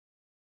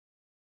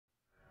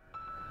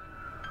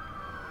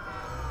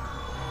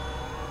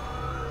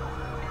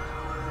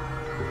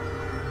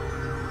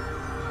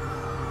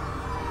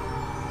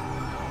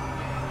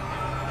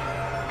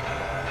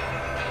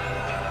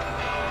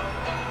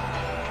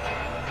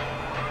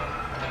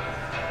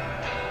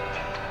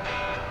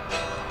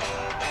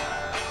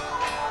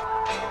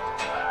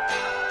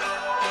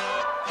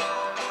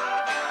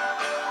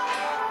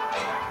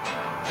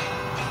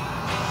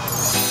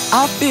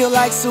I feel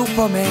like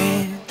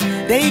Superman,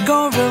 they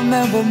gon'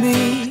 remember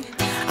me.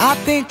 I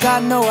think I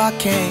know I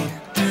can.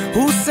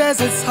 Who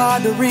says it's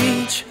hard to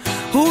reach?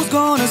 Who's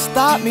gonna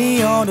stop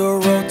me on the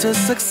road to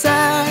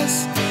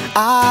success?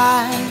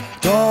 I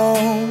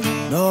don't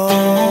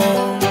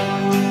know.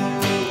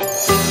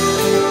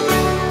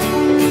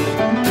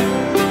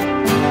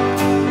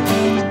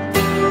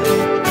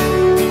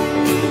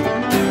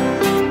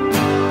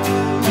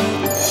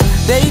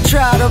 They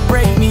try to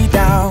break me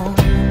down,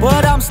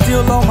 but I'm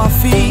still on my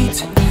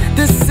feet.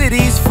 This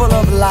city's full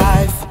of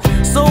life,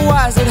 so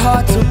why is it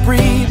hard to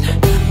breathe?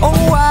 Oh,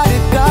 why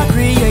did God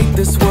create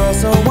this world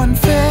so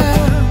unfair?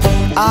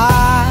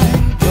 I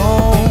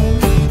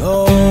don't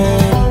know.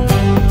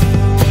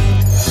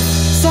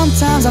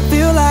 Sometimes I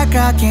feel like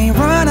I can't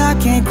run, I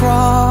can't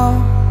crawl,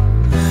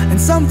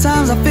 and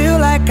sometimes I feel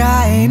like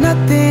I ain't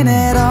nothing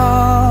at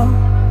all.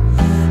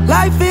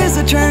 Life is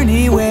a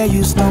journey where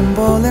you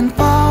stumble and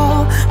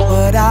fall,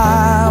 but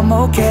I'm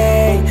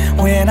okay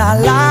when I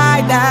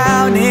lie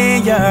down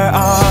in your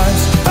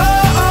arms. Oh,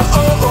 oh,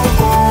 oh, oh,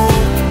 oh.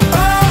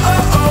 Oh,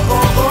 oh, oh,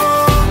 oh, oh.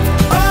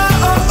 Oh,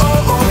 oh,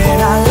 oh, oh. When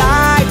I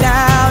lie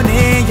down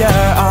in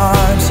your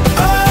arms.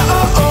 Oh,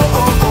 oh, oh,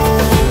 oh, oh.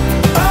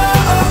 Oh,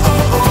 oh,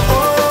 oh, oh,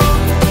 oh.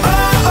 Oh,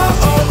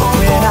 oh, oh, oh.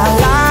 When I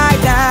lie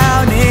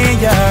down in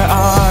your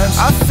arms.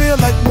 I feel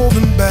like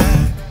moving back.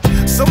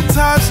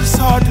 Sometimes it's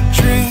hard to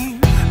dream.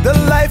 The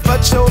life I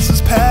chose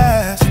is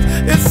past.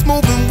 It's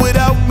moving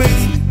without me.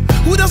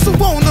 Who doesn't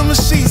want a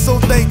machine so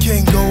they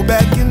can't go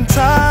back in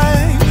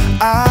time?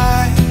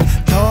 I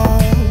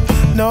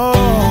don't know.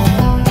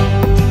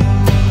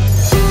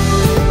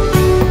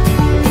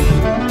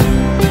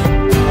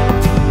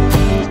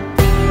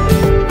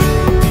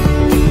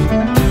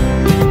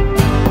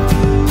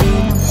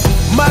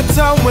 My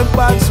time went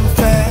by too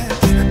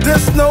fast.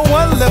 There's no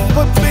one left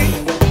but me.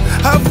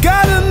 I've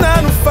got a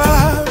 9 to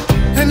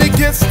 5, and it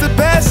gets the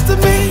best of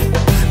me.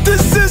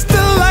 This is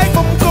the life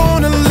I'm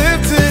gonna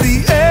live to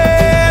the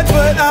end,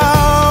 but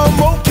I'm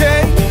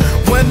okay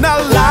when I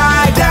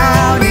lie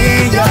down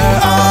in your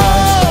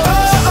arms.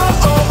 Oh,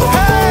 oh, oh, oh.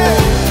 Hey.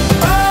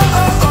 Oh,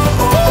 oh,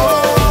 oh, oh.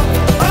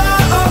 Oh,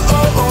 oh,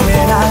 oh, oh.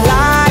 When I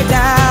lie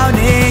down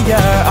in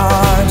your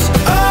arms.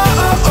 Oh,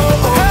 oh,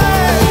 oh, oh.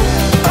 Hey.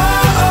 Oh,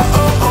 oh,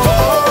 oh,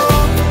 oh.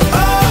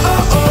 Oh,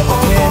 oh, oh,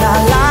 oh. When I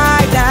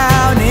lie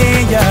down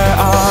in your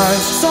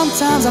arms.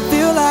 Sometimes I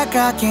feel like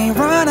I can't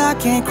run, I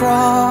can't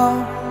crawl,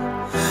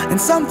 and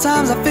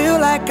sometimes I feel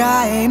like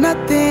I ain't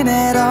nothing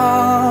at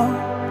all.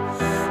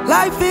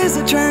 Life is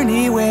a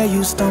journey where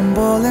you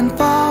stumble and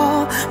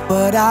fall,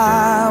 but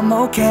I'm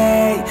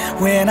okay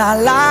when I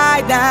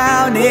lie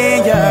down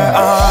in your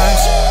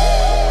arms.